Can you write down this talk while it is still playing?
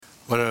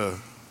What a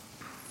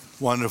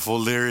wonderful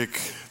lyric.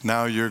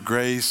 Now your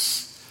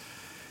grace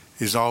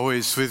is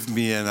always with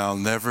me and I'll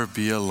never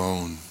be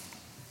alone.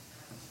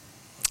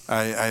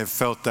 I have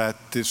felt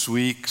that this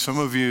week. Some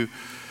of you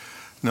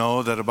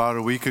know that about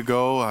a week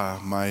ago,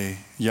 my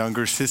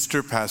younger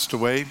sister passed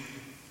away.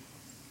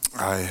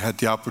 I had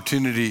the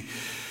opportunity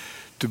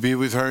to be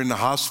with her in the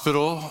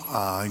hospital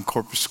in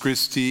Corpus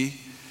Christi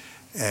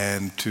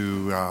and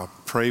to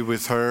pray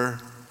with her,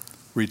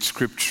 read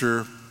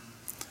scripture,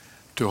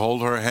 to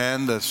hold her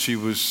hand as she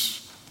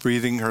was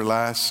breathing her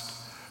last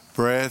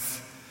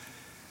breath,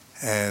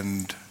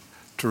 and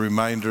to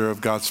remind her of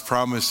God's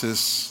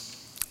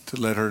promises, to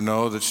let her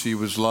know that she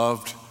was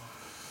loved.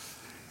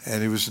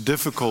 And it was a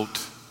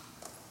difficult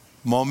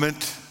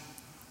moment,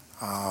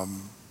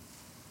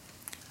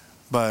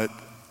 but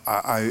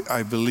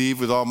I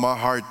believe with all my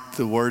heart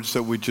the words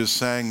that we just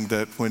sang,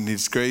 that when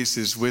His grace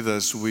is with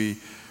us, we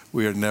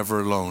are never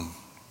alone.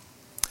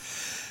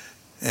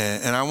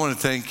 And I want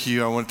to thank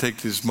you. I want to take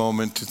this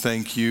moment to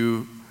thank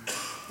you,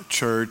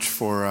 church,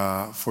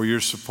 for your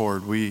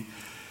support.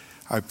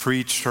 I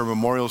preached her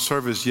memorial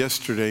service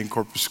yesterday in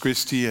Corpus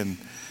Christi, and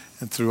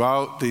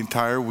throughout the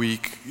entire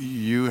week,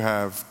 you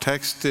have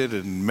texted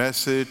and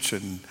messaged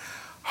and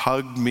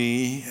hugged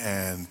me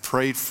and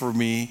prayed for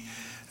me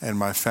and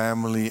my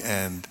family,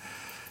 and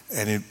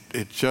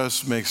it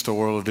just makes the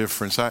world of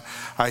difference.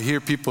 I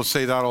hear people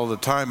say that all the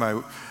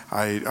time.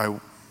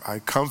 I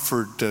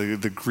comfort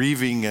the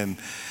grieving and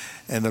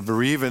the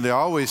bereaved, and they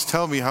always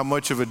tell me how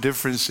much of a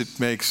difference it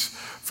makes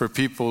for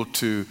people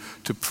to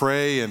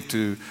pray and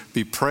to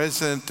be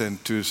present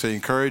and to say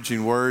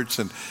encouraging words,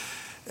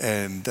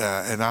 and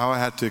how I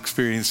had to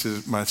experience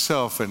it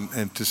myself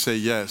and to say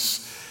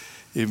yes,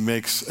 it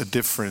makes a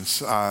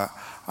difference.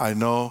 I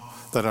know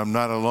that I'm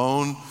not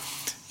alone.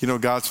 You know,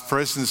 God's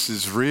presence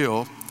is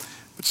real,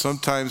 but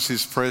sometimes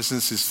His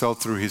presence is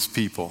felt through His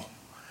people.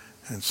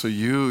 And so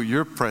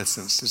your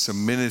presence is a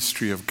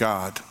ministry of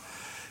God.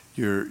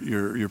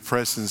 Your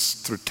presence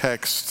through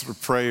text, through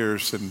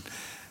prayers and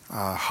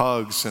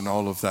hugs and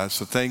all of that.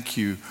 So thank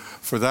you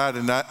for that.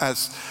 And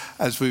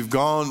as we've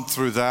gone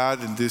through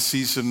that in this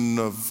season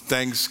of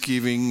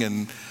Thanksgiving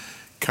and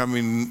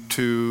coming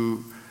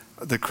to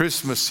the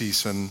Christmas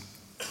season,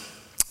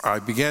 I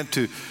began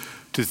to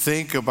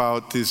think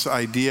about this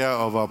idea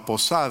of a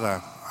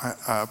posada.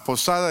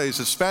 Posada is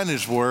a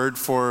Spanish word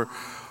for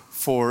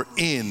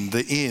inn,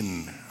 the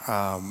inn,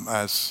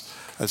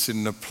 as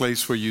in a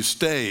place where you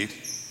stay.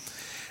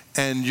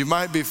 And you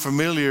might be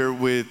familiar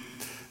with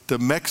the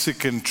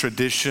Mexican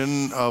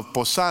tradition of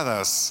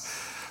posadas.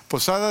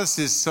 Posadas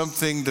is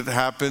something that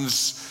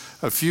happens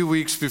a few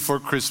weeks before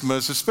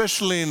Christmas,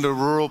 especially in the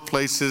rural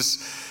places,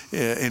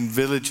 in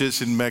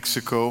villages in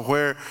Mexico,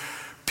 where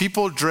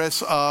people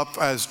dress up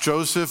as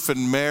Joseph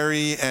and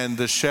Mary and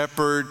the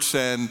shepherds,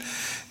 and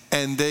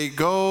they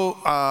go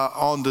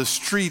on the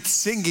street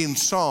singing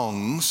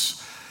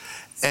songs,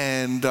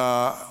 and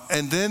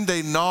then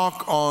they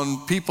knock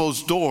on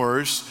people's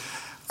doors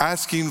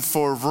asking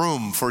for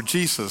room for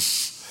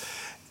Jesus.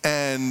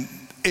 And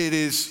it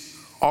is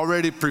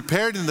already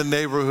prepared in the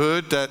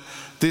neighborhood that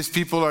these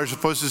people are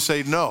supposed to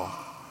say no.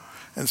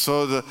 And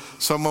so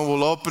someone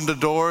will open the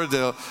door,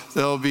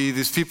 there'll be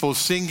these people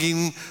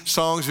singing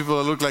songs, people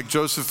that look like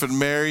Joseph and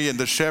Mary and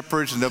the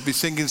shepherds, and they'll be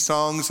singing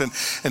songs, and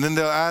then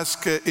they'll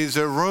ask, is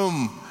there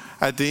room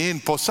at the inn?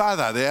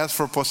 Posada. They ask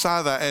for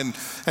posada,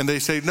 and they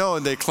say no,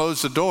 and they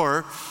close the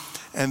door.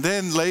 And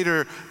then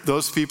later,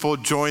 those people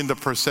join the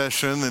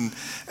procession,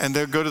 and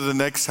they'll go to the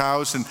next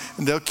house, and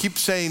they'll keep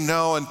saying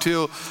no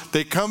until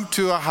they come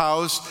to a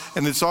house,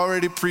 and it's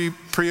already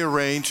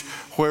prearranged,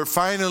 where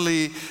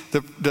finally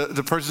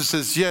the person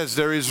says, yes,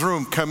 there is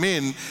room, come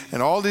in.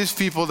 And all these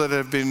people that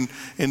have been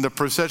in the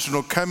procession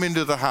will come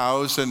into the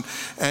house, and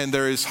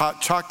there is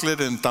hot chocolate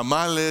and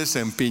tamales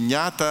and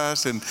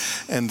piñatas,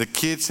 and the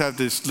kids have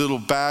these little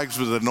bags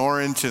with an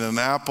orange and an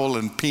apple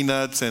and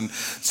peanuts and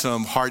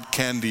some hard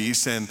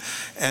candies, and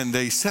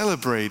they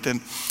celebrate.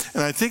 And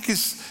I think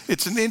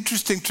it's an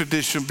interesting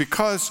tradition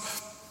because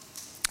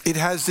it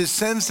has this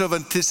sense of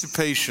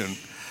anticipation,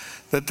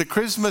 that the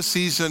Christmas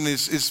season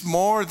is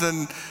more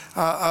than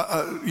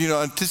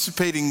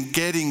anticipating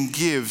getting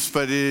gifts,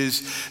 but it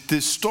is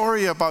this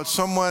story about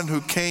someone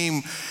who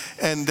came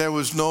and there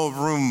was no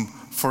room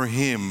for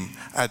him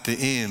at the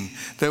inn.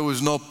 There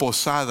was no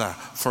posada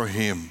for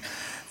him,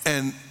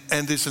 and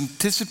this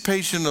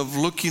anticipation of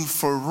looking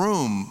for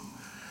room.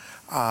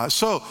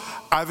 So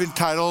I've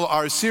entitled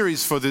our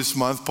series for this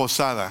month,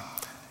 Posada.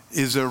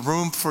 Is there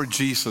room for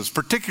Jesus?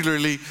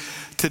 Particularly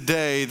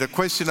today, the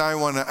question I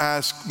want to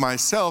ask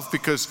myself,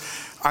 because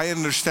I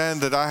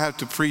understand that I have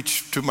to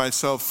preach to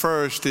myself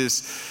first,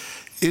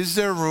 is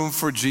there room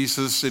for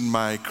Jesus in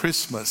my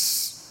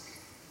Christmas?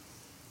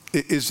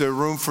 Is there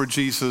room for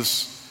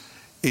Jesus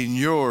in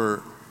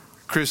your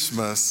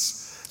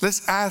Christmas?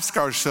 Let's ask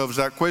ourselves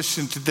that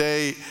question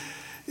today.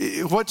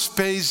 What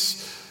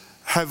space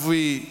have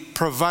we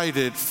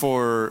provided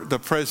for the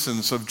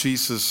presence of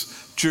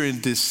Jesus during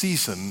this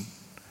season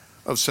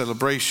of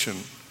celebration?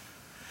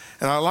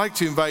 And I'd like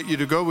to invite you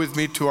to go with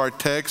me to our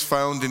text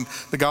found in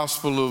the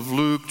Gospel of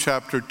Luke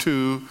chapter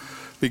 2,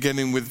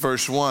 beginning with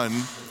verse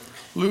 1.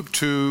 Luke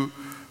 2,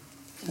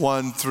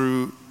 1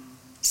 through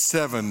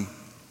 7.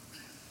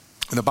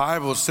 And the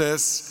Bible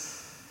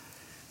says,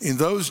 in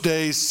those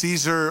days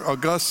Caesar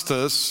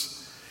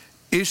Augustus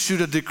issued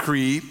a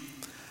decree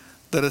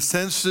that a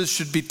census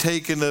should be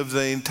taken of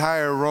the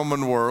entire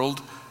Roman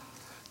world.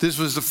 This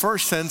was the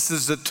first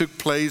census that took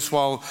place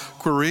while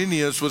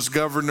Quirinius was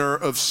governor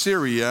of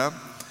Syria,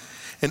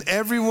 and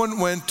everyone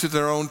went to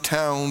their own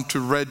town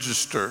to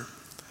register.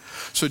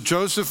 So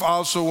Joseph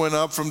also went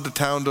up from the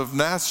town of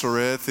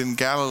Nazareth in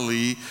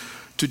Galilee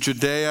to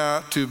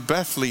Judea to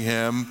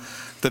Bethlehem,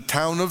 the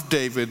town of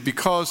David,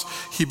 because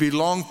he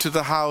belonged to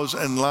the house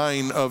and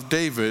line of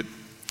David.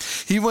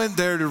 He went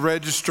there to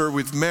register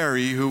with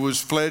Mary, who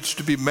was pledged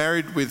to be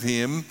married with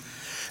him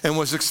and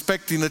was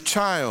expecting a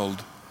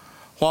child.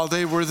 While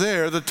they were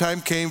there, the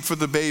time came for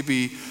the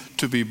baby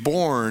to be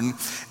born,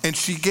 and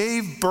she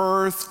gave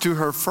birth to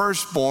her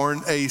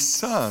firstborn, a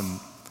son.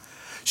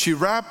 She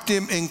wrapped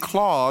him in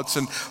cloths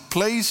and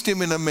placed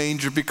him in a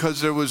manger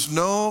because there was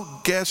no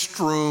guest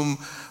room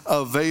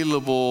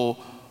available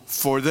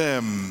for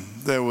them.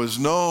 There was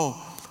no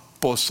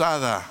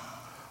posada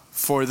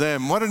for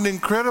them. What an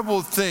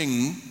incredible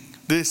thing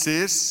this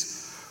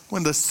is.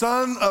 When the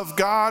Son of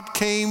God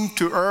came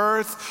to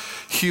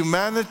earth,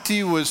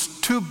 humanity was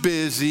too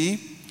busy,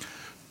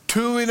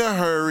 too in a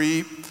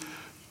hurry,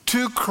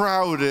 too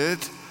crowded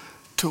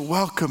to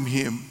welcome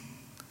him.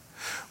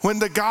 When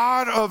the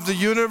God of the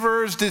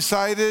universe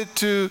decided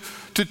to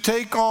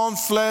take on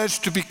flesh,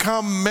 to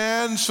become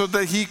man so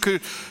that he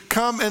could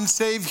come and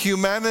save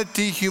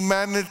humanity,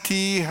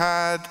 humanity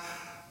had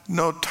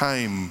no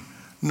time,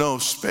 no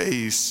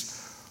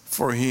space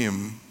for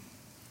him.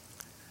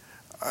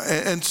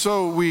 And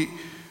so we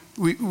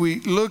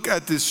look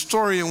at this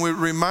story and we're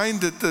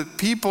reminded that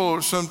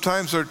people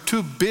sometimes are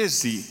too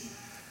busy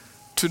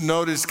to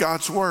notice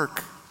God's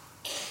work.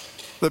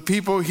 The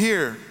people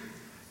here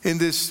in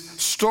this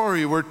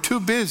story were too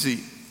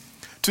busy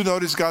to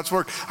notice God's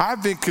work.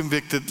 I've been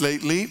convicted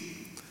lately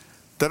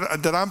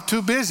that I'm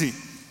too busy.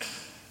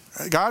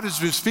 God has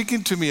been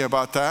speaking to me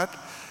about that.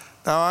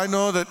 Now I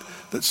know that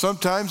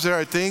sometimes there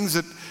are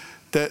things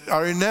that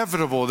are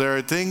inevitable. There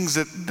are things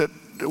that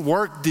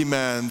work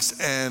demands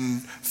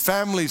and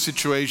family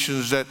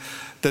situations that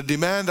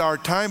demand our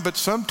time, but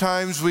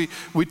sometimes we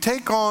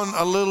take on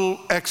a little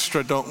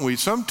extra, don't we?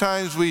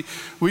 Sometimes we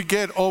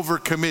get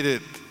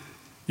overcommitted.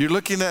 You're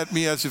looking at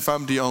me as if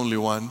I'm the only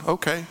one.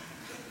 Okay,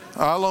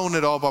 I'll own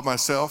it all by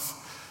myself.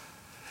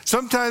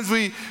 Sometimes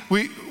we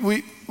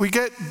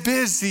get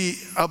busy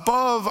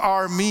above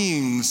our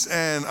means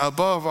and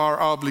above our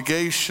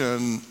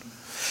obligation.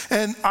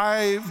 And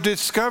I've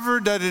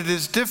discovered that it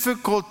is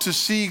difficult to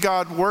see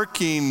God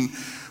working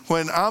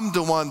when I'm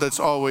the one that's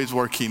always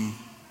working.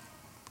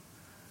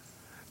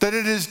 That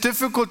it is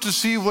difficult to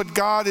see what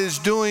God is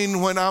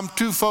doing when I'm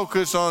too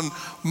focused on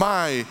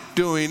my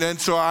doing. And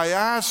so I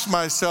ask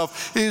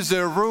myself, is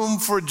there room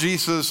for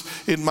Jesus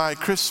in my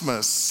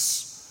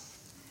Christmas?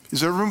 Is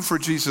there room for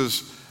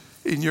Jesus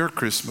in your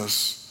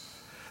Christmas?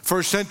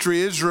 First century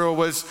Israel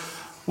was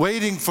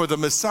waiting for the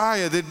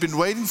Messiah. They'd been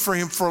waiting for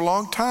him for a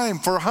long time,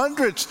 for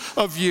hundreds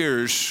of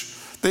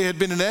years. They had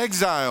been in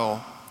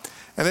exile.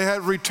 And they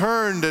had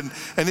returned, and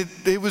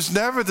it was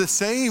never the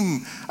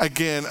same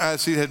again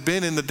as it had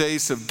been in the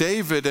days of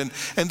David. And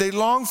they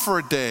longed for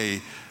a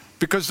day,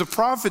 because the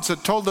prophets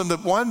had told them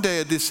that one day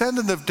a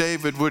descendant of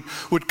David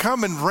would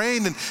come and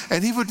reign,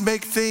 and he would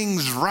make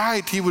things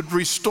right. He would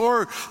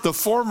restore the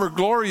former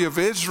glory of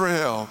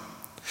Israel.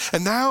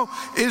 And now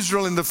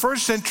Israel in the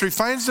first century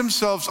finds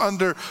themselves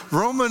under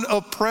Roman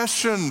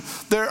oppression.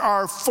 There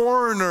are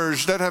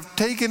foreigners that have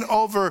taken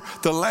over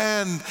the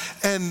land,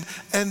 and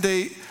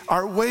they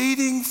are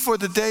waiting for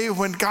the day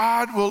when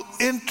God will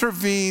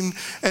intervene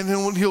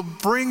and he'll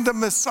bring the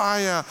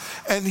Messiah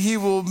and he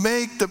will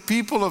make the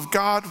people of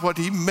God what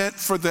he meant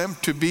for them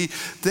to be.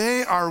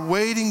 They are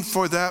waiting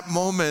for that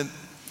moment.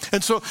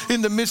 And so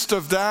in the midst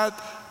of that,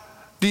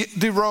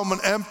 the Roman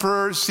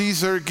Emperor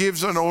Caesar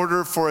gives an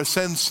order for a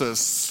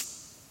census.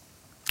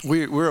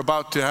 We're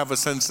about to have a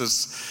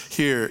census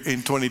here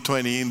in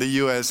 2020 in the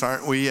U.S.,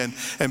 aren't we? And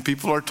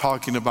people are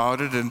talking about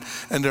it, and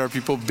there are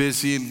people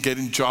busy and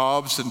getting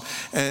jobs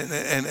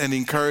and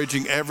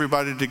encouraging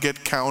everybody to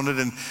get counted,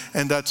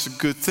 and that's a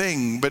good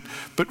thing.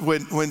 But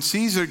when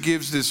Caesar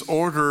gives this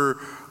order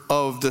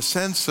of the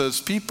census,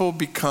 people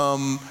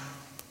become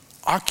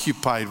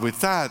occupied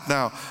with that.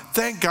 Now,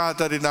 thank God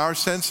that in our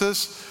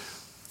census,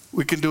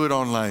 we can do it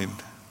online.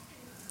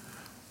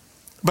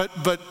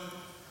 But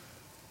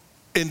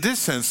in this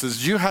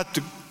census, you had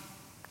to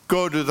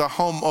go to the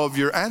home of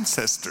your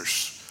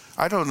ancestors.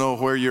 I don't know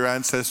where your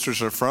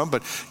ancestors are from,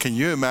 but can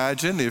you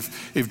imagine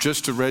if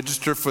just to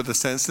register for the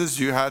census,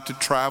 you had to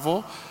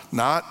travel,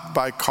 not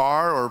by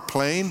car or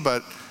plane,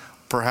 but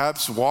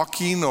perhaps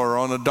walking or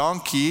on a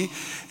donkey,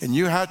 and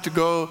you had to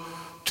go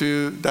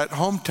to that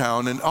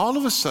hometown, and all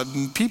of a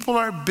sudden, people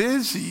are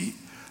busy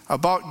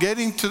about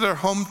getting to their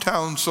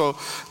hometown so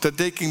that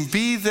they can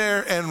be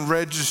there and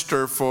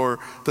register for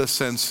the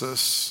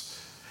census.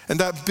 And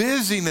that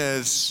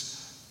busyness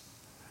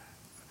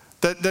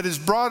that is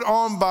brought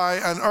on by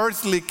an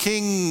earthly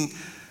king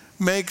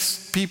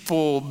makes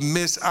people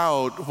miss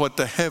out what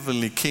the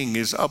heavenly king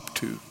is up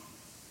to.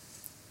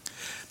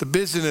 The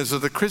busyness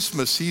of the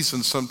Christmas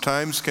season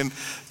sometimes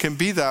can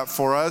be that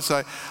for us.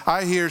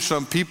 I hear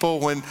some people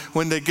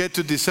when they get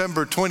to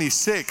December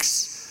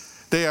 26th,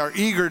 they are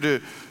eager to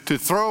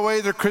throw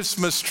away their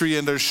Christmas tree,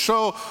 and they're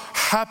so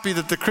happy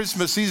that the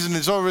Christmas season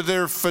is over.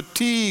 They're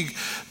fatigued,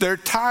 they're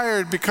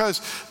tired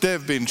because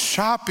they've been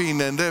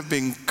shopping and they've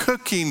been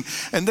cooking,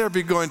 and they'll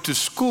be going to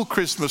school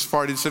Christmas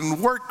parties and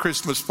work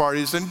Christmas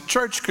parties and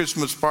church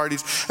Christmas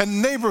parties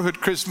and neighborhood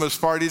Christmas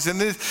parties,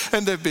 and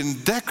they've been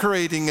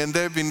decorating and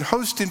they've been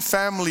hosting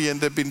family and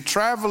they've been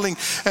traveling,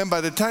 and by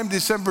the time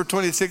December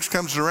 26th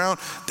comes around,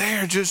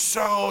 they're just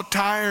so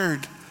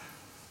tired.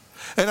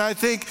 And I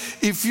think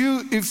if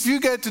you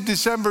get to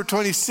December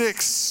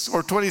 26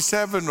 or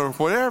 27 or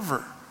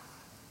whatever,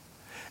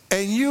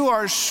 and you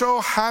are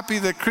so happy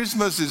that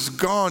Christmas is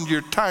gone,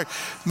 you're tired,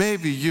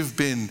 maybe you've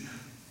been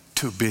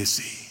too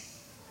busy.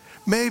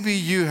 Maybe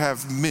you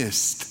have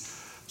missed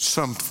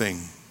something.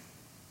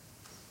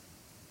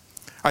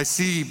 I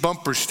see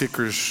bumper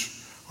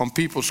stickers on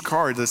people's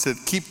cars that said,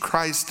 "Keep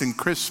Christ in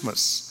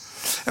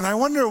Christmas." And I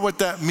wonder what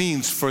that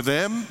means for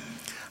them.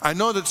 I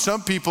know that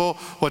some people,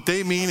 what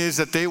they mean is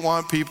that they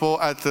want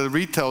people at the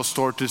retail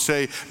store to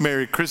say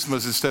Merry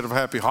Christmas instead of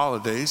Happy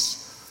Holidays.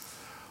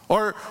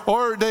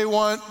 Or they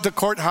want the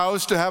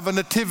courthouse to have a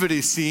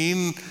nativity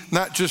scene,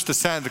 not just a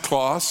Santa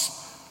Claus.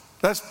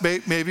 That's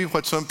maybe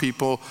what some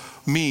people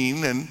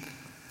mean. And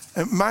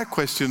my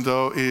question,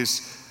 though,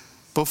 is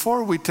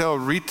before we tell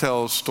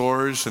retail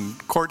stores and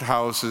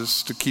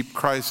courthouses to keep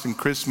Christ in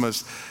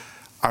Christmas,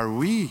 are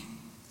we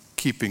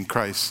keeping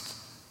Christ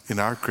in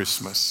our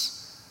Christmas?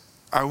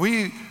 Are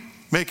we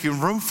making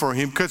room for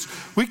him? Because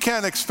we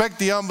can't expect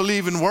the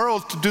unbelieving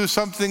world to do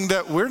something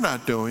that we're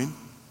not doing.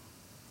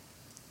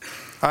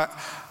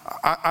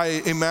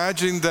 I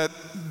imagine that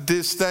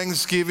this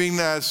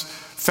Thanksgiving, as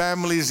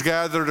families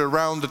gathered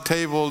around the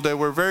table, they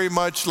were very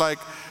much like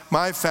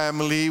my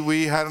family.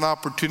 We had an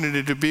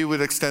opportunity to be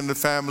with extended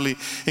family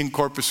in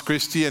Corpus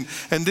Christi, and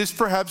this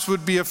perhaps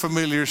would be a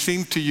familiar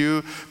scene to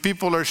you.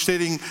 People are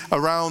sitting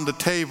around the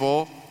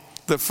table,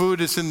 the food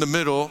is in the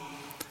middle,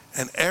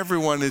 and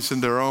everyone is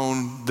in their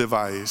own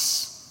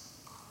device,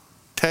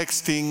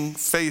 texting,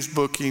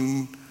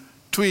 Facebooking,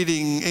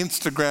 tweeting,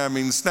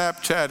 Instagramming,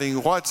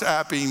 Snapchatting,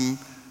 WhatsApping,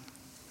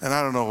 and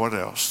I don't know what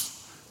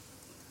else.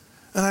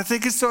 And I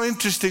think it's so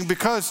interesting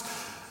because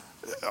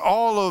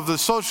all of the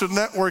social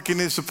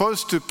networking is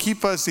supposed to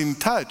keep us in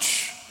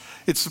touch.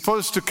 It's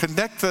supposed to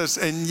connect us,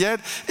 and yet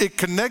it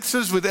connects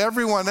us with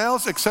everyone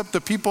else except the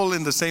people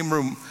in the same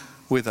room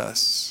with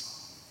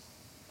us.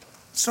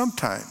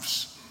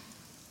 Sometimes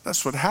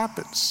that's what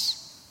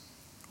happens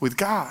with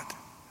God.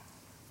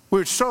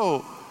 We're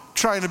so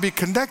trying to be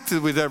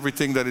connected with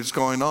everything that is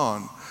going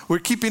on. We're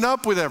keeping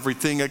up with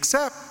everything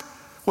except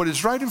what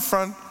is right in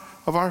front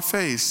of our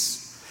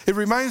face. It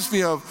reminds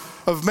me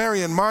of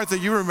Mary and Martha.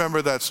 You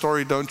remember that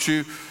story, don't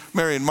you?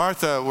 Mary and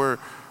Martha were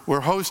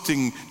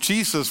hosting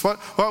Jesus. What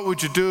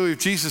would you do if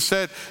Jesus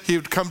said he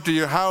would come to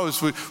your house?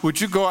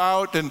 Would you go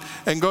out and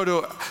go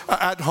to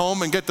at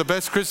home and get the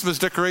best Christmas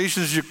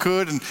decorations you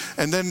could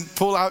and then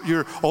pull out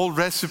your old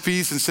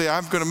recipes and say,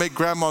 I'm going to make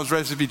grandma's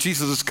recipe.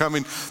 Jesus is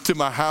coming to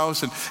my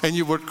house. And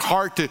you work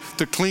hard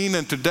to clean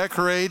and to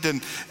decorate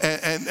and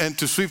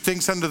to sweep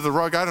things under the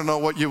rug. I don't know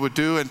what you would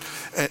do and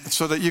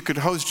so that you could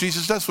host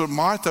Jesus. That's what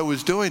Martha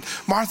was doing.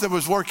 Martha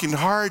was working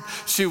hard.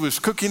 She was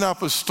cooking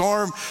up a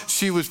storm.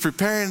 She was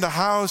preparing the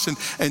house.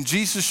 And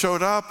Jesus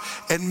showed up,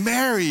 and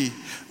Mary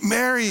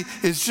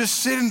is just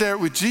sitting there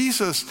with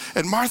Jesus,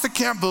 and Martha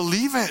can't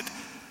believe it.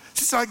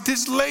 She's like,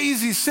 this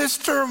lazy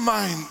sister of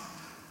mine.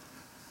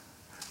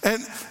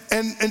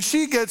 And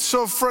she gets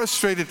so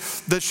frustrated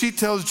that she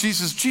tells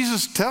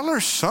Jesus, tell her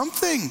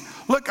something.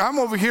 Look, I'm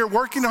over here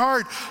working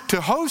hard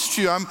to host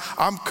you.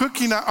 I'm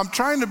cooking. I'm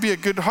trying to be a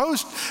good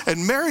host,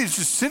 and Mary's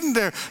just sitting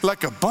there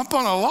like a bump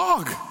on a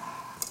log.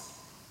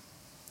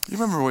 You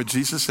remember what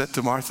Jesus said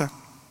to Martha?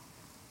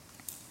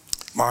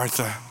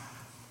 Martha,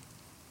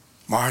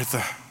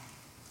 Martha.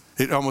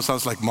 It almost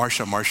sounds like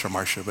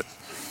Marsha, but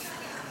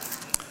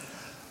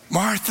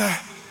Martha,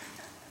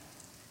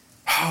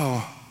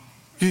 oh,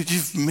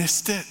 you've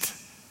missed it.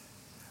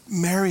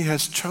 Mary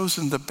has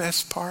chosen the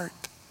best part.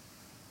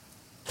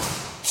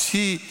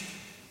 She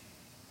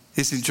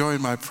is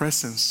enjoying my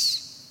presence.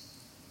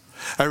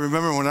 I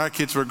remember when our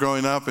kids were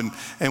growing up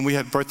and we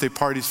had birthday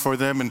parties for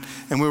them and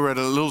we were at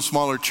a little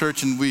smaller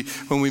church, and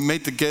when we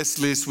made the guest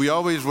list, we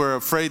always were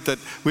afraid that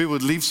we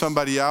would leave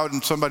somebody out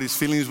and somebody's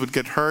feelings would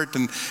get hurt.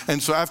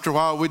 And so after a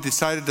while we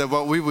decided that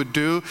what we would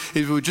do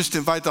is we would just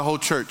invite the whole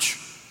church.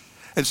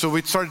 And so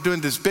we started doing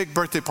this big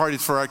birthday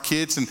parties for our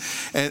kids,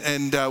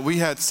 and we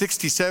had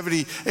 60,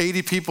 70,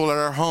 80 people at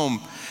our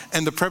home.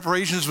 And the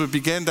preparations would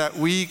begin that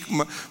week.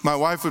 My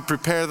wife would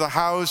prepare the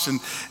house,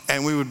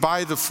 and we would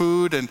buy the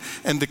food,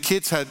 and the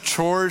kids had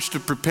chores to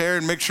prepare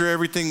and make sure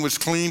everything was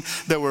clean.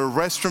 There were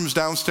restrooms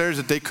downstairs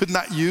that they could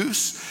not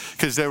use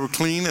because they were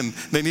clean and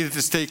they needed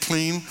to stay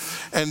clean.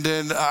 And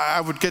then I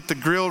would get the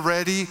grill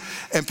ready,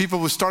 and people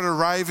would start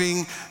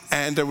arriving,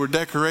 and there were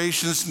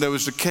decorations, and there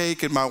was a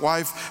cake, and my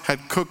wife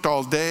had cooked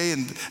all day,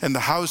 and the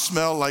house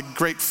smelled like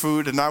great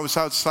food, and I was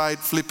outside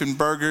flipping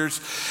burgers,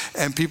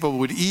 and people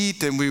would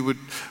eat, and we would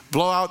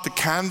blow out the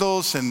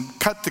candles and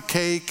cut the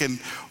cake and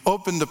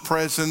open the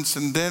presents.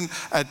 And then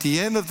at the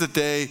end of the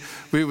day,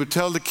 we would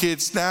tell the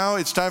kids, now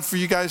it's time for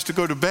you guys to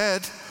go to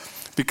bed,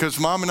 because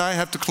Mom and I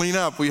have to clean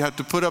up. We have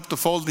to put up the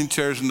folding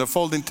chairs and the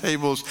folding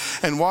tables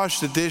and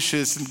wash the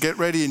dishes and get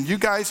ready. And you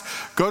guys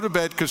go to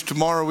bed because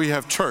tomorrow we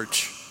have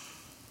church.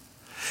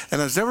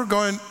 And as they were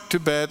going to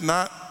bed,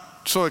 not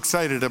so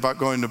excited about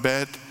going to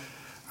bed,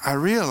 I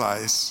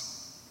realized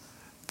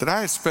that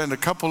I had spent a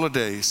couple of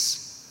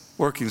days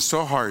working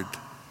so hard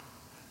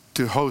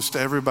to host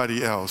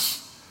everybody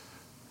else,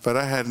 but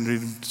I hadn't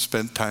even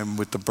spent time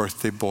with the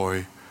birthday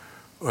boy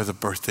or the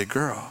birthday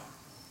girl.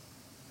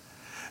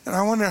 And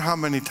I wonder how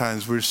many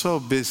times we're so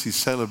busy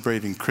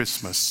celebrating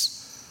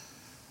Christmas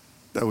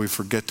that we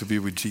forget to be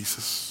with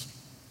Jesus.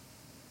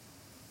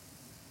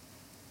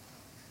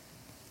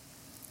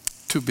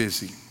 Too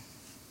busy,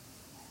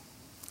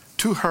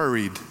 too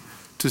hurried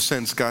to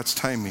sense God's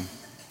timing.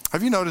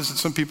 Have you noticed that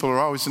some people are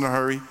always in a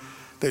hurry?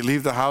 They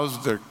leave the house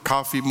with their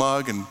coffee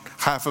mug and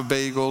half a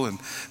bagel, and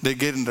they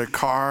get in their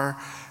car.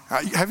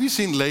 Have you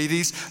seen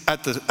ladies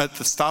at the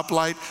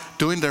stoplight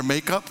doing their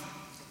makeup?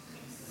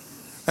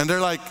 And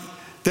they're like,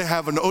 they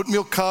have an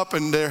oatmeal cup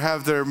and they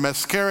have their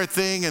mascara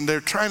thing, and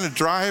they're trying to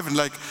drive,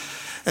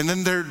 and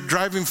then they're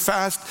driving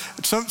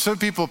fast. Some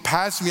people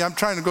pass me. I'm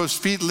trying to go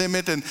speed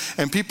limit,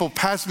 and people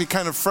pass me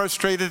kind of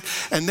frustrated.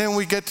 And then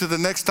we get to the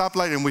next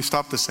stoplight and we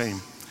stop the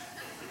same.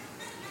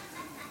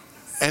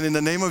 And in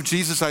the name of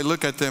Jesus, I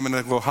look at them and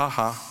I go, ha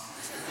ha.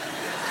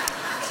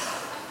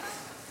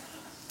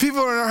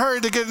 People are in a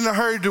hurry. They get in a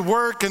hurry to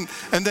work, and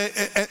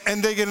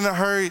they get in a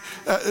hurry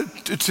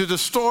to the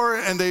store,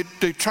 and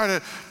they try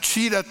to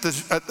cheat at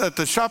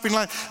the shopping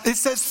line. It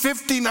says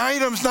 15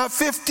 items, not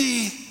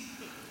 50.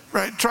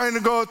 Right? Trying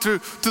to go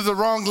to the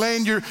wrong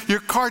lane. Your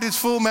cart is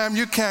full, ma'am.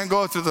 You can't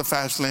go through the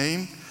fast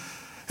lane.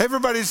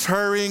 Everybody's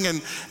hurrying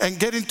and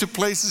getting to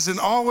places and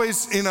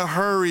always in a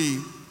hurry.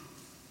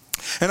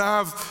 And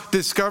I've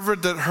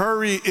discovered that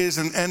hurry is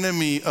an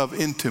enemy of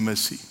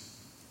intimacy.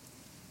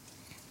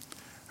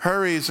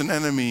 Hurry is an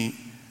enemy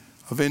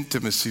of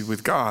intimacy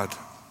with God.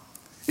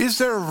 Is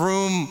there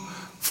room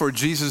for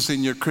Jesus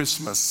in your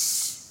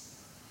Christmas?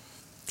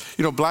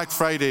 You know, Black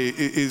Friday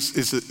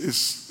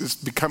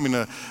is becoming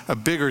a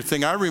bigger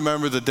thing. I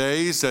remember the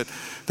days that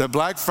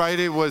Black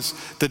Friday was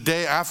the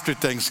day after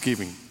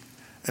Thanksgiving.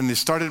 And they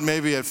started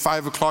maybe at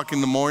 5 o'clock in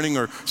the morning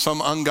or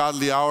some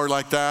ungodly hour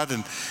like that.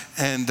 And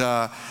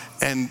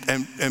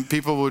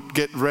people would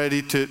get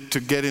ready to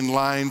get in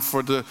line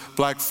for the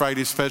Black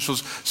Friday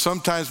specials.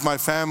 Sometimes my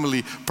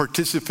family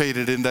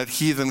participated in that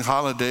heathen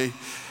holiday,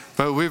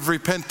 but we've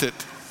repented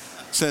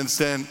since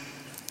then.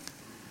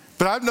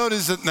 But I've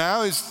noticed that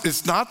now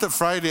it's not the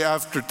Friday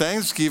after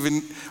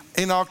Thanksgiving.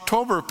 In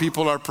October,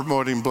 people are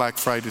promoting Black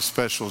Friday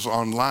specials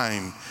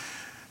online.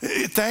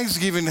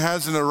 Thanksgiving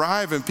hasn't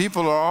arrived, and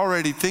people are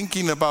already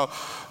thinking about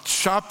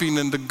shopping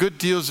and the good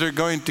deals they're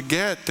going to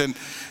get, and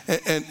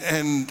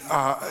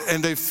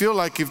they feel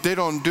like if they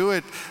don't do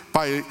it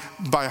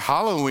by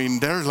Halloween,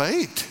 they're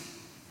late.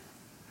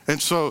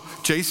 And so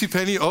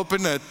JCPenney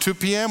opened at 2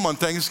 p.m. on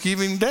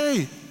Thanksgiving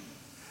Day.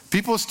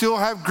 People still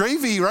have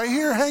gravy right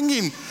here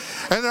hanging,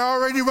 and they're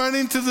already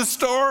running to the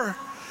store.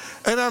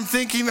 And I'm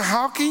thinking,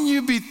 how can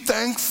you be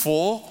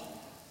thankful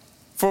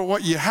for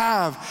what you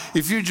have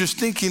if you're just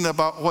thinking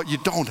about what you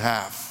don't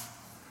have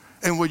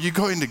and what you're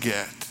going to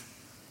get?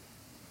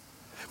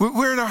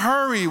 We're in a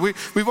hurry. We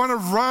want to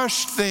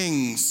rush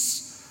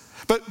things.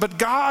 But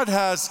God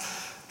has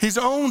His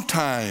own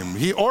time.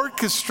 He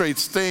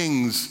orchestrates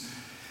things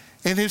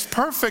in His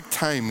perfect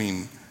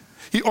timing.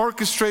 He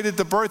orchestrated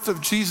the birth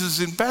of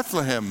Jesus in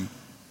Bethlehem.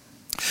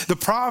 The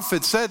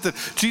prophet said that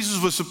Jesus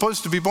was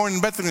supposed to be born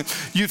in Bethlehem.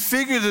 You'd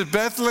figure that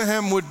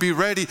Bethlehem would be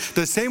ready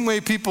the same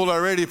way people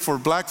are ready for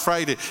Black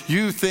Friday.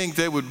 You think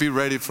they would be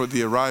ready for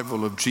the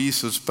arrival of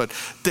Jesus, but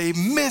they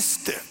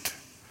missed it.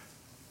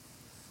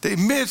 They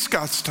missed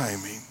God's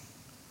timing.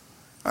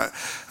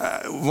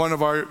 One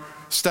of our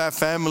staff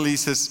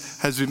families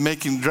has been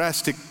making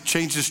drastic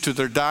changes to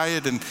their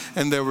diet, and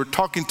they were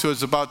talking to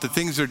us about the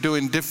things they're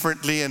doing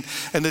differently, and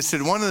they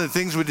said one of the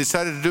things we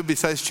decided to do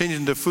besides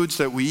changing the foods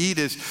that we eat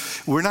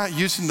is we're not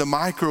using the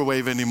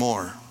microwave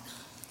anymore.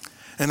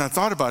 And I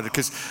thought about it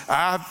because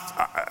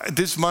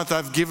this month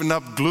I've given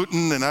up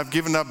gluten and I've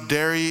given up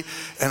dairy,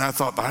 and I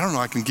thought, I don't know,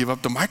 I can give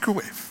up the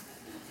microwave.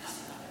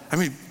 I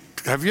mean,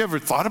 have you ever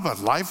thought about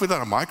life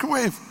without a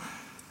microwave?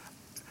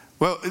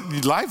 Well,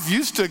 life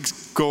used to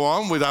go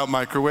on without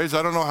microwaves.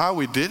 I don't know how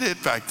we did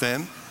it back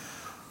then,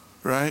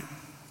 right?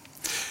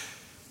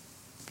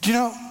 You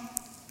know,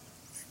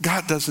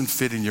 God doesn't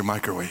fit in your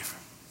microwave.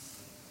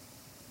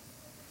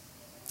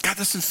 God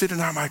doesn't fit in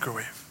our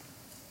microwave.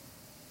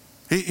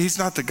 He's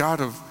not the God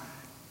of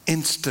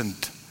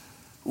instant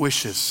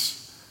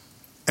wishes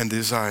and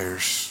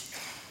desires.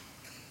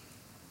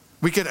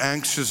 We get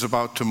anxious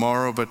about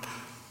tomorrow, but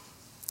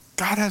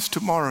God has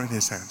tomorrow in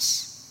his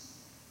hands.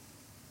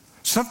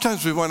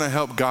 Sometimes we want to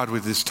help God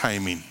with his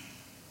timing,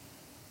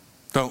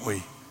 don't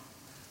we?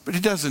 But he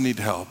doesn't need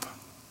help.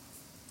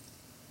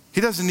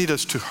 He doesn't need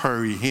us to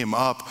hurry him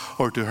up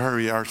or to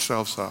hurry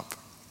ourselves up.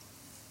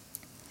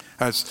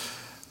 As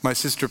my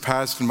sister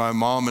passed and my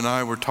mom and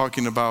I were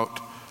talking about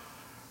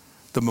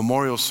the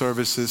memorial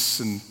services,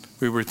 and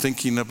we were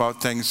thinking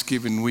about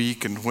Thanksgiving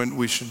week and when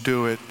we should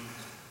do it.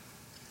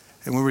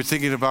 And we were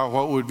thinking about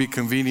what would be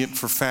convenient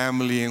for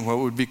family and what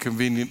would be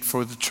convenient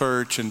for the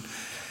church and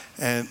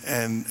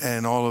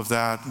all of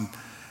that.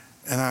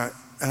 And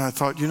I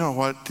thought, you know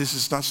what? This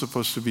is not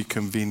supposed to be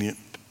convenient.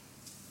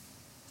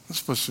 It's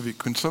supposed to be,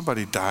 when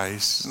somebody dies,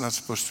 it's not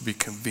supposed to be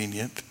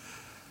convenient.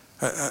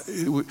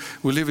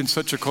 We live in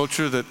such a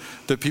culture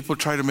that people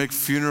try to make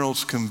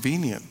funerals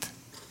convenient.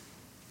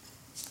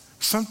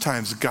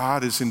 Sometimes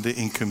God is in the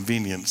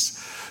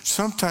inconvenience.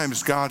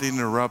 Sometimes God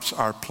interrupts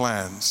our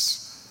plans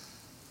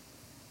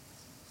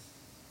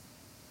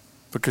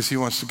because he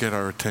wants to get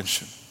our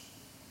attention.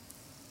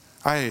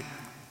 I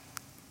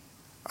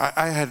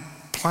had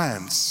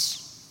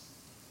plans,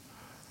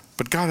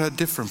 but God had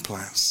different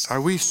plans.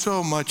 Are we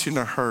so much in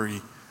a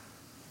hurry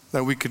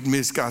that we could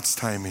miss God's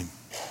timing,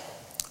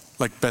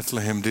 like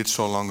Bethlehem did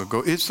so long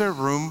ago? Is there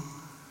room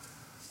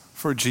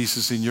for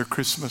Jesus in your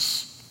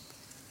Christmas?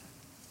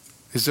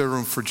 Is there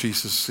room for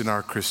Jesus in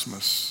our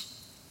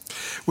Christmas?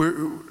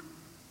 We're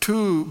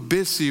too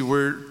busy,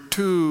 we're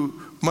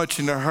too much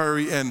in a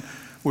hurry, and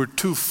we're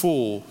too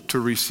full to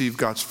receive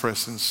God's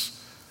presence.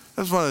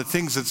 That's one of the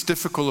things that's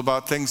difficult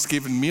about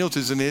Thanksgiving meals,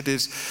 isn't it?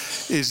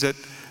 Is that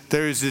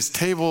there is this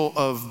table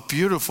of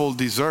beautiful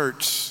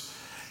desserts,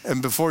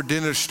 and before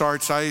dinner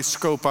starts, I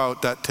scope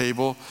out that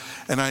table,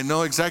 and I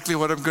know exactly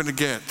what I'm going to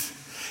get.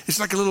 It's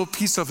like a little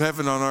piece of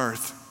heaven on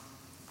earth.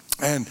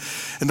 And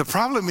the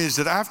problem is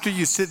that after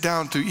you sit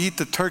down to eat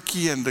the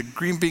turkey and the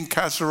green bean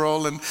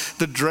casserole and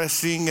the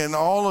dressing and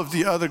all of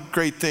the other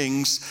great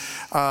things,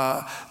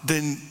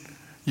 then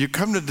you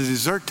come to the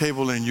dessert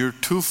table and you're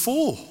too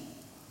full.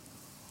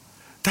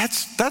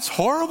 That's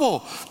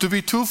horrible, to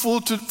be too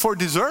full for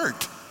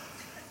dessert.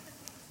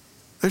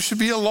 There should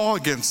be a law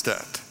against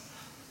that.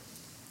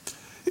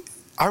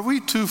 Are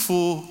we too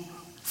full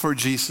for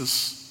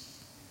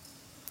Jesus?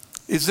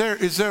 Is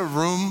there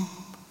room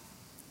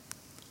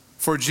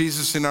for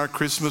Jesus in our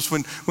Christmas?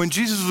 When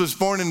Jesus was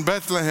born in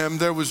Bethlehem,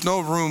 there was no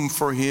room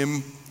for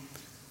him.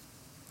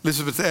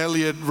 Elizabeth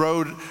Elliot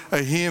wrote a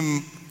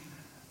hymn,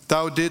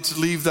 "Thou didst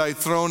leave thy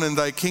throne and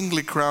thy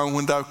kingly crown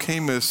when thou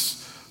camest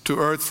to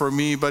earth for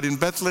me, but in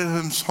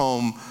Bethlehem's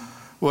home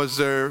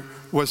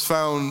was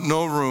found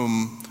no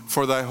room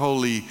for thy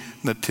holy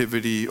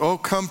nativity. Oh,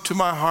 come to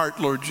my heart,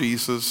 Lord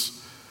Jesus.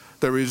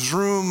 There is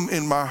room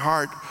in my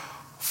heart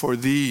for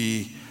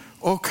thee.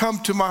 Oh, come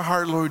to my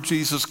heart, Lord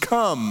Jesus.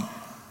 Come.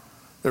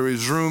 There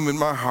is room in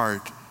my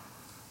heart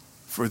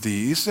for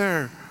thee." Is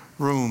there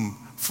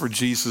room for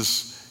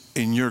Jesus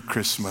in your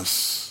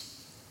Christmas?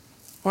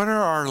 What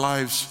are our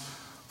lives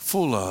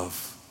full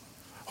of?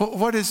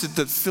 What is it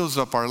that fills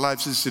up our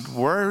lives? Is it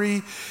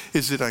worry?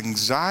 Is it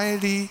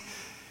anxiety?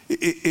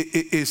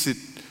 Is it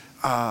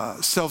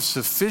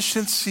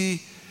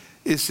self-sufficiency?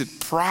 Is it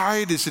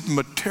pride? Is it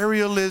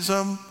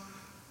materialism?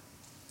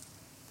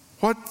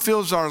 What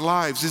fills our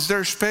lives? Is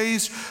there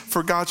space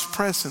for God's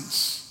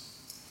presence?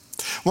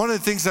 One of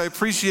the things I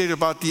appreciate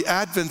about the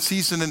Advent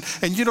season,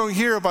 and you don't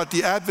hear about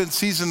the Advent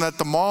season at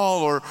the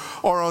mall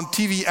or on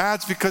TV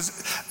ads, because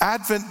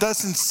Advent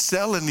doesn't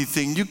sell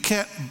anything. You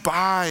can't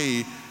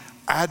buy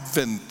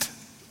Advent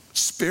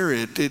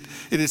spirit. It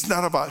is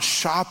not about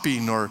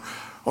shopping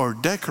or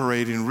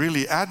decorating.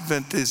 Really,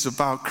 Advent is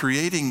about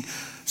creating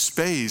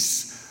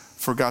space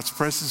for God's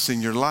presence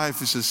in your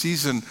life. It's a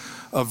season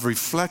of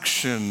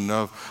reflection,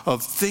 of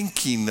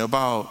thinking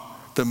about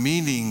the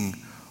meaning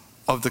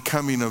of the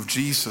coming of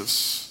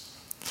Jesus.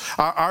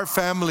 Our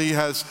family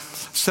has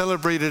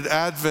celebrated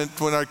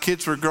Advent when our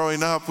kids were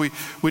growing up. We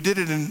did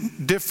it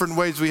in different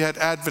ways. We had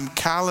Advent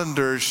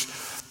calendars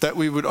that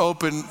we would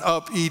open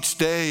up each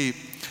day.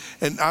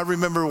 And I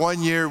remember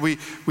one year we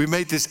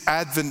made this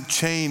Advent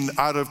chain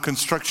out of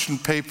construction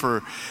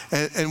paper,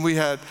 and we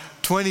had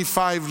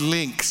 25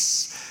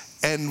 links,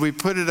 and we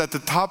put it at the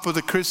top of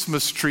the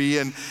Christmas tree,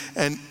 and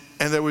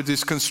there were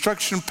these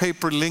construction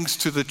paper links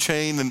to the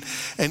chain,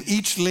 and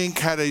each link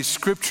had a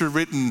scripture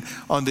written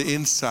on the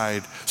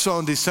inside. So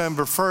on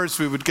December 1st,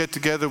 we would get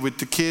together with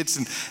the kids,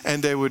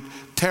 and they would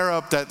tear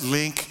up that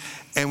link,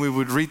 and we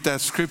would read that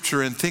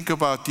scripture and think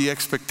about the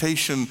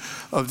expectation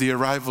of the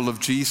arrival of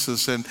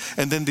Jesus. And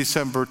then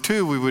December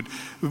 2,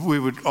 we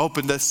would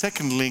open that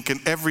second link, and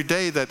every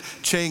day that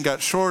chain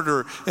got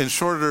shorter and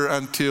shorter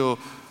until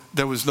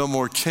there was no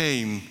more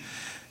chain.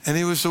 And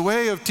it was a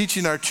way of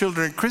teaching our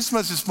children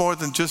Christmas is more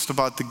than just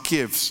about the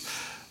gifts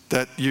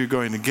that you're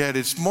going to get.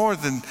 It's more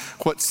than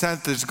what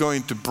Santa is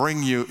going to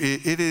bring you.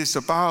 It is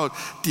about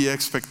the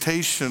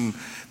expectation,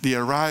 the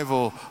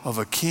arrival of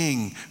a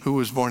king who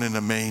was born in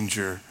a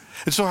manger.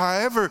 And so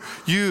however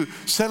you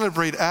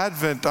celebrate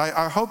Advent,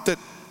 I hope that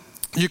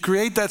you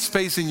create that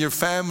space in your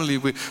family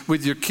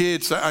with your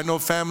kids. I know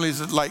families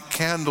that light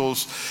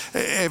candles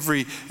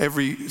every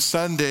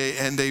Sunday,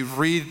 and they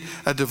read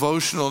a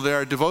devotional. There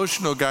are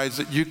devotional guides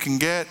that you can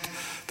get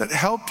that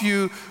help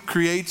you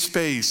create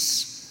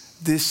space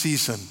this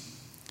season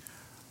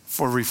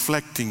for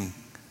reflecting,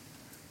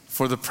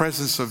 for the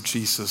presence of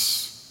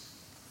Jesus.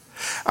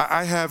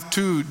 I have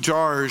 2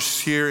 jars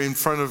here in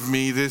front of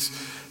me.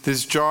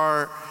 This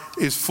jar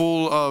is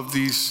full of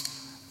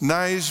these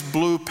nice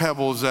blue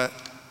pebbles that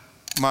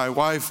my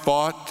wife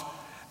bought,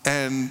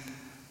 and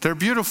they're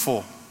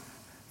beautiful.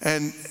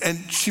 And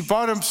she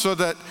bought them so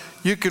that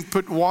you can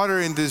put water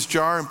in this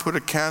jar and put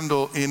a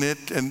candle in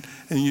it, and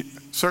you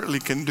certainly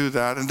can do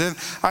that. And then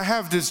I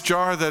have this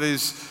jar that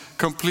is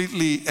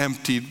completely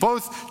empty.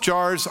 Both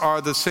jars are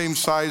the same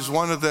size.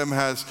 One of them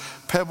has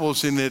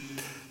pebbles in it.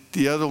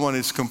 The other one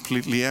is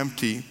completely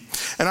empty.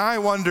 And I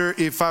wonder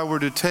if I were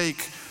to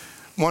take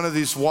one of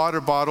these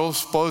water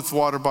bottles, both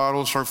water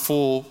bottles are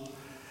full,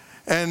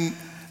 and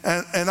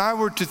I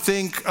were to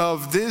think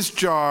of this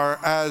jar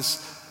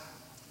as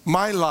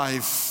my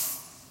life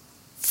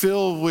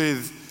filled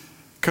with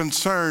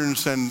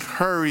concerns and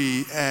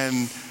hurry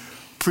and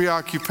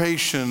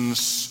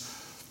preoccupations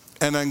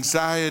and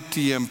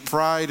anxiety and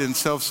pride and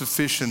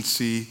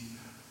self-sufficiency.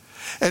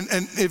 And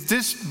if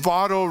this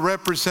bottle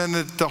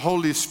represented the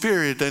Holy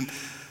Spirit, and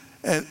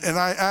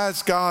I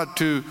asked God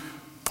to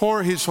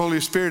pour His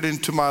Holy Spirit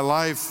into my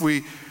life,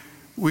 we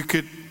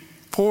could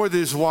pour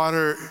this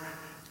water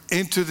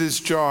into this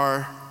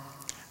jar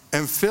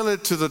and fill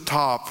it to the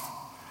top,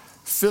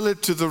 fill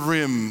it to the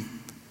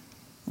rim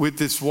with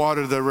this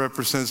water that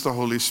represents the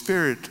Holy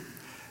Spirit.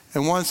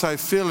 And once I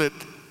fill it,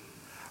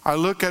 I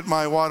look at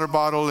my water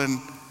bottle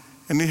and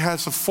it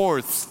has a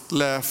fourth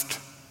left.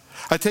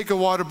 I take a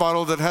water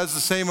bottle that has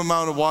the same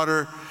amount of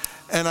water,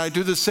 and I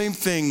do the same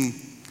thing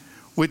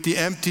with the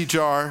empty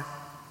jar,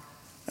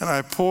 and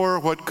I pour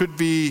what could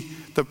be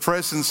the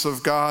presence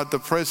of God, the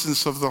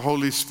presence of the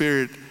Holy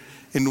Spirit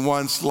in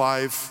one's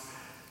life.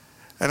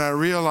 And I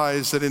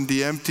realize that in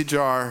the empty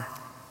jar,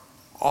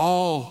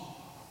 all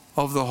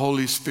of the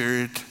Holy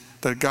Spirit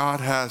that God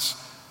has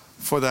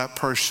for that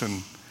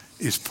person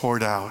is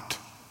poured out.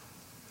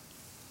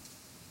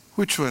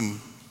 Which one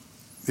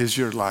is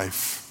your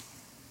life?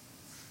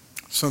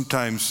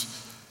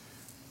 Sometimes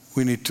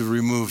we need to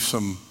remove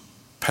some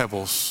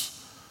pebbles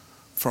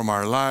from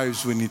our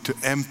lives. We need to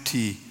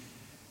empty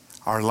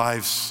our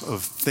lives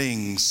of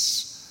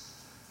things,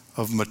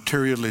 of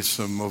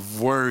materialism,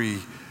 of worry,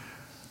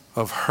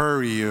 of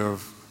hurry,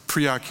 of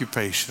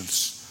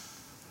preoccupations,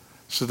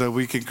 so that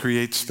we can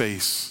create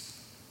space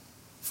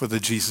for the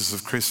Jesus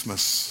of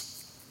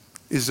Christmas.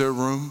 Is there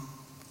room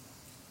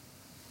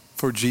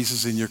for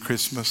Jesus in your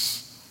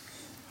Christmas?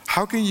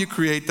 How can you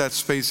create that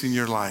space in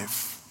your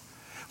life?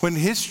 When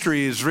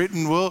history is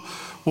written, will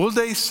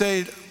they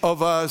say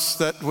of us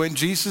that when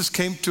Jesus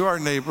came to our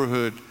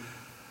neighborhood,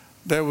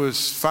 there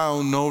was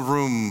found no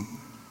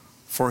room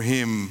for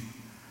Him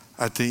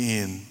at the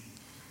inn?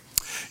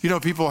 You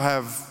know, people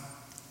have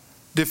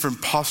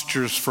different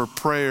postures for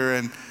prayer,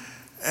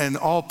 and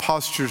all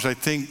postures, I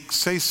think,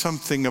 say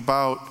something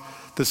about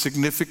the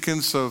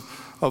significance of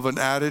an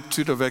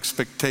attitude of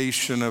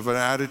expectation, of an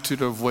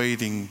attitude of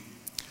waiting.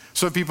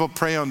 Some people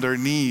pray on their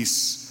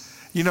knees.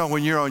 You know,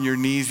 when you're on your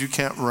knees, you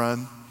can't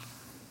run.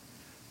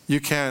 You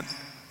can't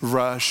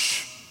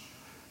rush.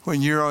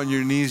 When you're on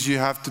your knees, you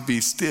have to be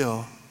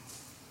still.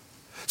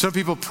 Some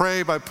people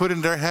pray by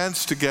putting their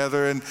hands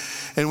together,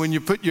 and when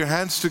you put your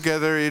hands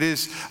together, it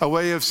is a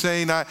way of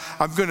saying,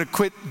 I'm going to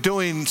quit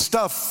doing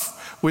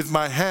stuff with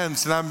my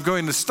hands, and I'm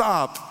going to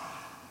stop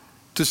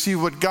to see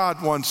what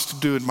God wants to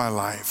do in my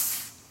life.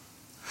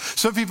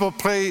 Some people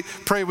pray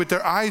with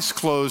their eyes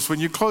closed.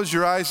 When you close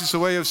your eyes, it's a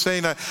way of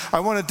saying, I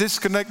want to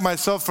disconnect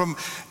myself from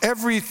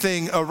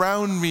everything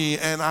around me,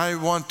 and I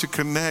want to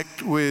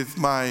connect with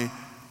my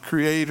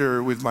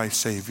Creator, with my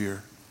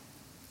Savior.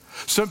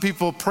 Some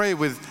people pray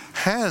with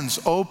hands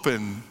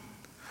open.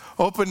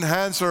 Open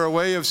hands are a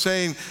way of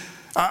saying,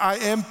 I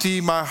empty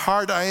my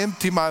heart, I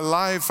empty my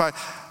life,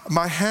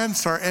 my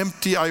hands are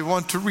empty. I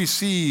want to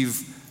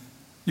receive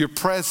your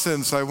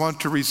presence. I want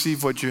to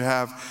receive what you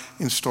have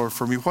in store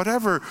for me.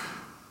 Whatever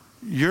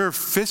your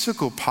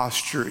physical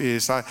posture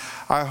is, I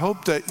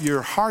hope that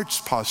your heart's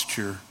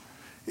posture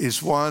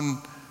is one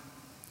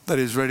that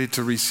is ready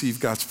to receive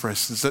God's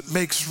presence, that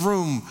makes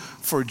room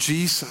for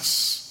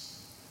Jesus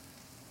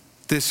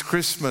this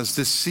Christmas,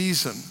 this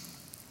season.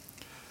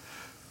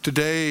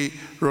 Today,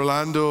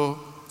 Rolando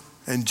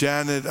and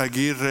Janet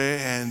Aguirre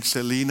and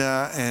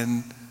Selena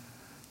and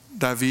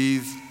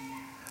David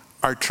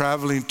are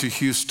traveling to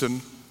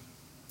Houston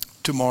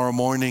tomorrow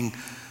morning.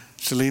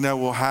 Selena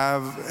will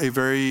have a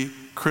very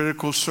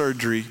critical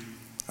surgery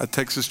at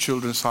Texas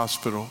Children's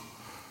Hospital.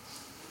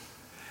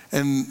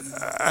 And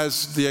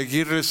as the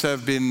Aguirres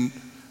have been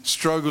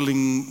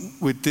struggling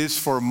with this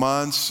for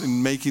months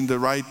and making the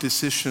right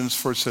decisions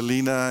for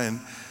Selena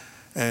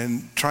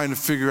and trying to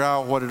figure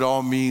out what it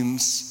all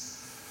means,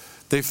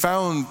 they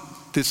found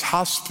this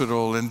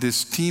hospital and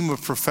this team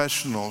of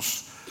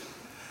professionals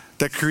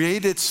that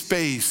created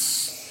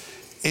space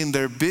in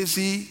their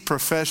busy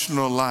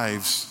professional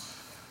lives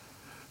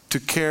to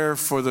care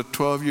for the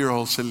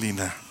 12-year-old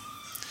Selena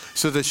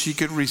so that she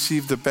could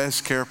receive the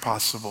best care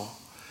possible.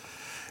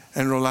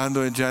 And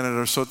Rolando and Janet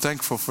are so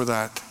thankful for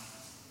that.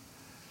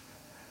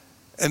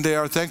 And they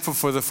are thankful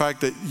for the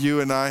fact that you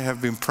and I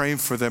have been praying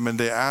for them, and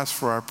they ask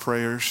for our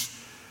prayers,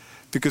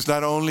 because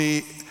not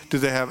only do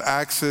they have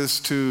access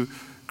to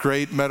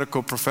great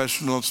medical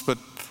professionals, but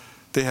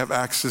they have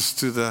access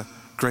to the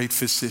great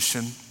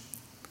physician,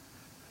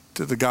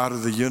 to the God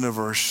of the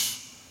universe.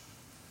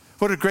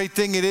 What a great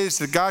thing it is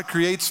that God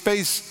creates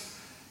space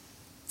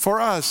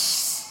for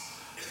us,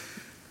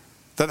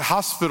 that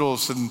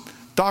hospitals and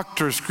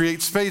doctors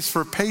create space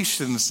for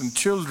patients and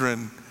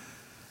children.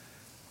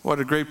 What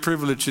a great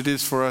privilege it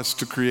is for us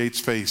to create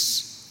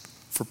space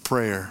for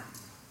prayer,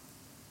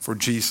 for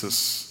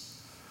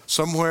Jesus.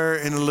 Somewhere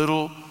in a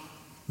little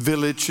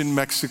village in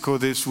Mexico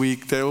this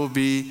week, there will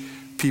be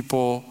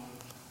people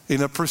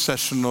in a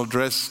processional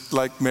dressed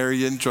like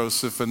Mary and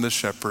Joseph and the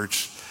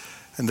shepherds,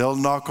 and they'll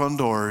knock on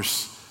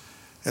doors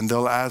and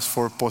they'll ask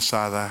for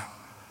posada.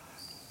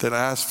 They'll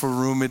ask for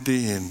room at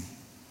the inn.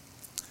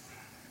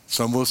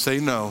 Some will say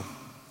no,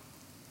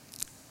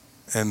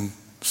 and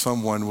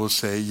someone will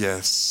say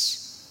yes.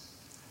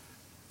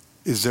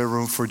 Is there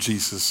room for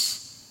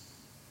Jesus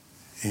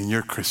in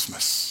your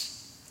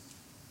Christmas?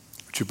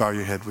 Would you bow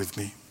your head with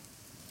me?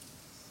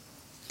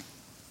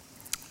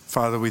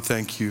 Father, we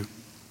thank you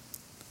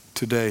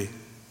today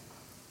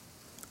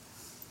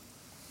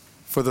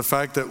for the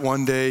fact that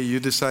one day you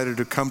decided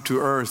to come to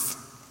earth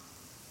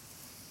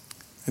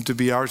and to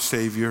be our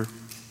Savior.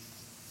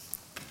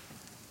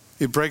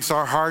 It breaks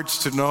our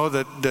hearts to know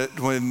that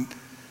when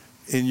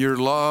in your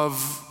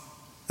love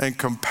and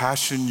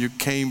compassion you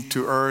came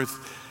to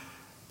earth,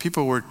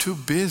 people were too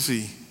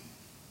busy,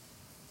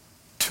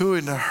 too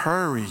in a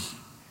hurry,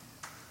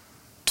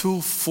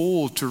 too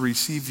full to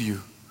receive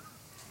you.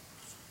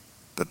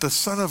 That the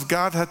Son of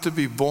God had to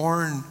be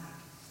born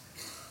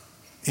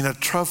in a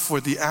trough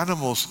where the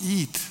animals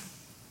eat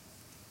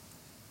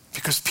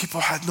because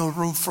people had no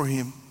room for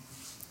him.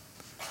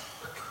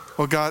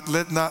 Oh God,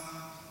 let not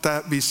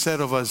that be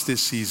said of us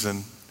this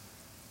season.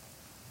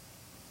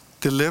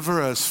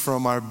 Deliver us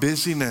from our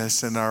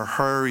busyness and our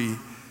hurry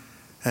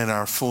and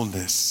our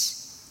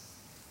fullness,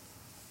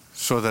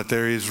 so that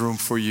there is room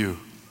for you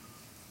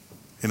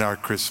in our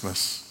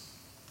Christmas.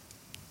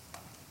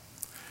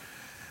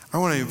 I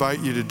want to invite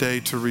you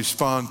today to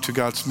respond to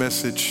God's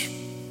message,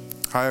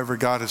 however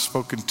God has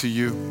spoken to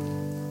you.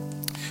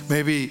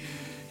 Maybe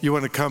you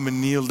want to come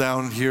and kneel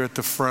down here at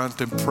the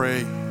front and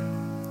pray.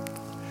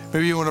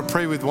 Maybe you want to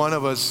pray with one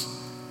of us.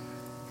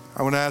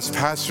 I want to ask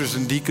pastors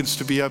and deacons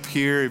to be up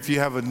here. If you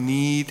have a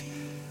need,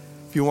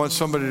 if you want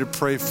somebody to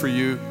pray for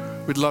you,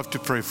 we'd love to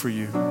pray for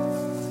you.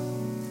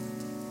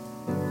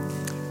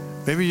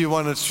 Maybe you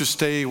want to just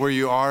stay where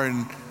you are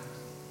and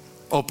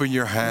open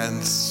your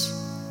hands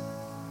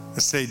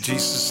and say,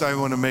 Jesus, I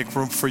want to make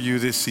room for you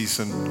this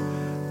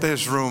season.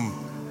 There's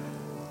room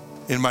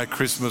in my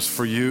Christmas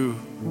for you.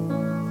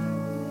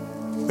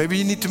 Maybe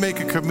you need to make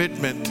a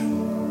commitment.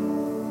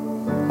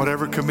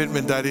 Whatever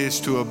commitment that is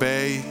to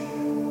obey,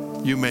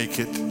 you make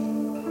it.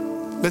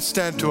 Let's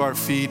stand to our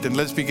feet and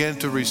let's begin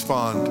to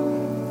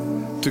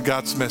respond to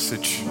God's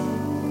message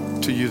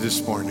to you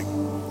this morning.